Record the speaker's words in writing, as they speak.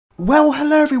Well,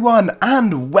 hello everyone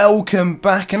and welcome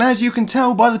back, and as you can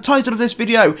tell by the title of this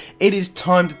video, it is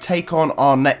time to take on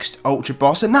our next Ultra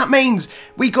Boss, and that means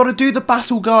we got to do the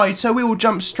battle guide, so we will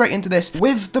jump straight into this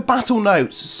with the battle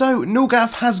notes. So,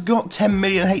 Nulgath has got 10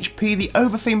 million HP, the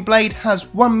Overfiend Blade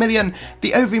has 1 million,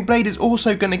 the Overfiend Blade is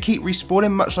also going to keep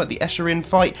respawning much like the Escherine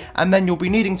fight, and then you'll be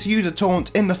needing to use a taunt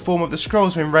in the form of the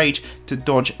Scrolls of Enrage to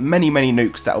dodge many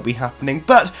nukes that will be happening,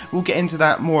 but we'll get into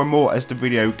that more and more as the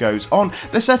video goes on.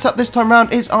 The setup this time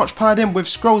round is Archpaladin with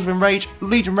Scrolls of Enrage,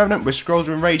 Legion Revenant with Scrolls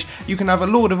of Enrage. You can have a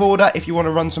Lord of Order if you want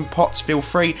to run some pots, feel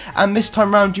free, and this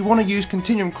time round you want to use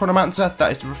Continuum Chronomancer,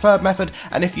 that is the preferred method,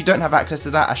 and if you don't have access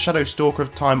to that, a Shadow Stalker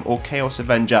of Time or Chaos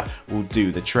Avenger will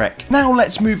do the trick. Now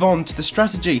let's move on to the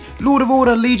strategy. Lord of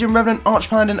Order, Legion Revenant,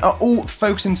 Archpaladin are all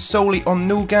focusing solely on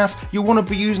Nulgath. You'll want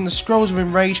to be using the Scrolls of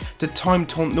Enrage to time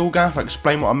taunt Nulgath. I'll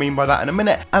explain what I mean by that in a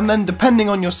minute, and then depending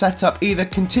on your setup, either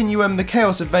Continuum, the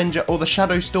Chaos Avenger or the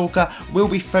Shadow Stalker will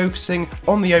be focusing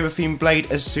on the Overfiend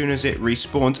Blade as soon as it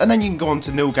respawns, and then you can go on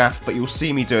to Nulgath, but you'll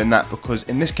see me doing that because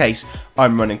in this case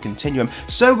I'm running Continuum.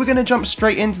 So we're going to jump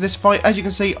straight into this fight. As you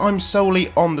can see, I'm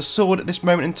solely on the sword at this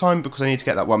moment in time because I need to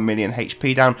get that 1 million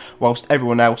HP down whilst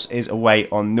everyone else is away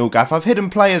on Nulgath. I've hidden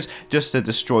players just to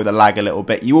destroy the lag a little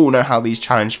bit. You all know how these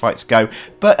challenge fights go,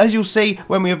 but as you'll see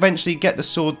when we eventually get the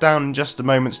sword down in just a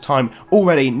moment's time,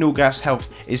 already Nulgath's health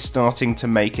is starting to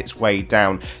make its way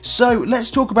down. So let's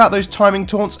talk about those timing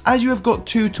taunts. As you have got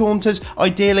two taunters,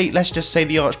 ideally let's just say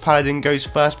the Archpaladin goes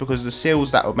first because of the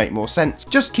seals, that would make more sense.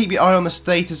 Just keep your eye on the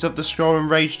status of the Scroll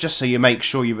Enrage just so you make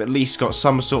sure you've at least got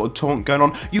some sort of taunt going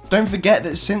on. You don't forget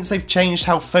that since they've changed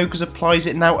how focus applies,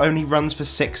 it now only runs for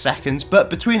 6 seconds, but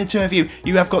between the two of you,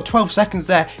 you have got 12 seconds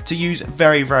there to use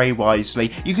very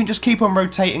wisely. You can just keep on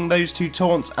rotating those two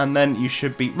taunts and then you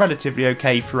should be relatively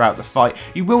okay throughout the fight.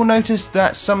 You will notice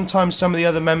that sometimes some of the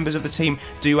other members of the team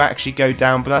do actually go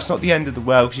down, but that's not the end of the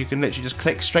world because you can literally just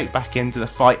click straight back into the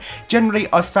fight. Generally,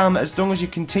 I've found that as long as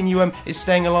your Continuum is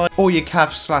staying alive or your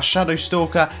Cav/Shadow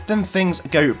Stalker, then things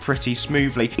go pretty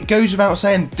smoothly. It goes without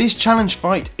saying, this challenge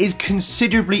fight is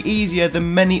considerably easier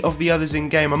than many of the others in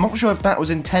game. I'm not sure if that was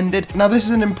intended. Now this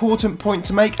is an important point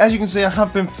to make. As you can see, I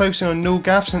have been focusing on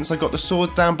Nulgath since I got the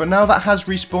sword down, but now that has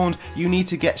respawned, you need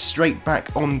to get straight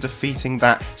back on defeating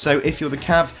that. So if you're the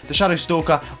Cav, the Shadow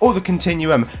Stalker or the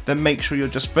Continuum, then make sure you're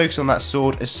just focused on that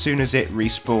sword as soon as it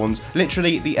respawns.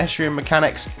 Literally the Escherine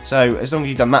mechanics, so as long as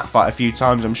you've done that fight a few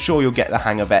times, I'm sure you'll get the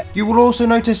hang of it. You will also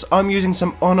notice I'm using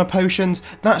some honor potions.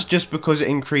 That's just because it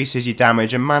increases your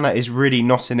damage, and mana is really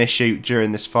not an issue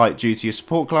during this fight due to your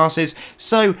support classes,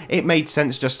 so it made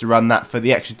sense just to run that for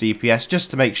the extra DPS, just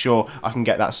to make sure I can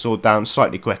get that sword down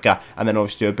slightly quicker, and then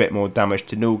obviously do a bit more damage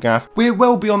to Nulgath. We're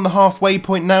well beyond the halfway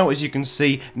point now. As you can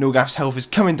see, Nulgath's health is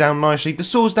coming down nicely. The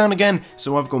sword's down again,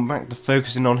 so I've gone back to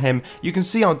focusing on him. You can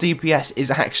see our DPS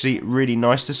is actually really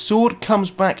nice. The sword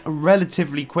comes back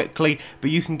relatively quickly,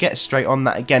 but you can get straight on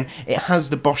that again. It has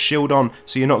the boss shield on,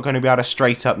 so you're not going to be able to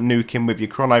straight up nuke him with your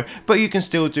chrono, but you can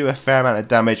still do a fair amount of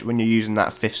damage when you're using that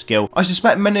 5th skill. I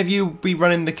suspect many of you will be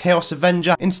running the Chaos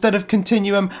Avenger instead of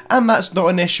Continuum, and that's not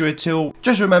an issue at all.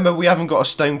 Just remember, we haven't got a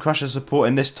Stone Crusher support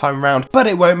in this time round, but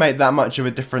it won't make that much of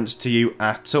a difference to you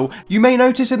at all. You may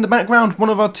notice in the background, one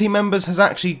of our team members has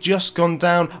actually just gone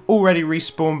down, already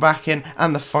respawned back in,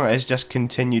 and the fight has just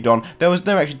continued on. There was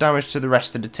no extra damage to the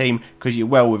rest of the team because you're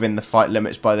well within the fight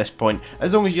limits by this point.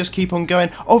 As long as you just keep on going.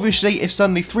 Obviously, if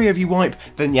suddenly 3 of you wipe,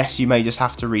 then yes, you may just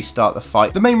have to restart the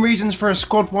fight. The main reasons for a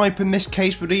squad wipe in this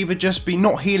case would either just be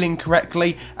not healing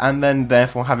correctly and then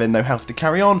therefore having no health to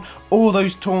carry on, or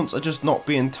those taunts are just not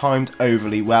being timed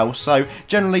overly well. So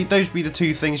generally those would be the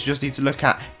two things you just need to look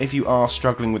at if you are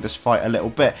struggling with this fight a little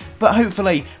bit. But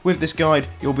hopefully with this guide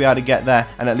you'll be able to get there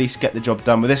and at least get the job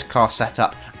done with this class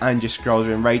setup and your Scrolls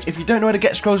of Enrage. If you don't know how to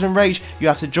get Scrolls of Enrage, you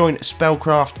have to join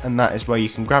Spellcraft, and that is where you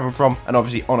can grab them from, and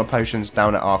obviously honor potions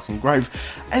down at Ark and Grove.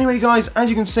 Anyway guys, as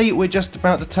you can see, we're just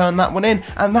about to turn that one in,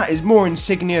 and that is more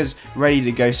insignias ready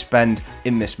to go spend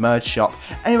in this merge shop.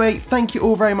 Anyway, thank you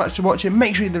all very much for watching.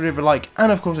 Make sure you leave a like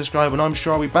and of course subscribe, and I'm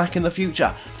sure I'll be back in the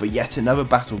future for yet another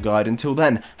battle guide. Until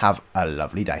then, have a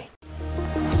lovely day.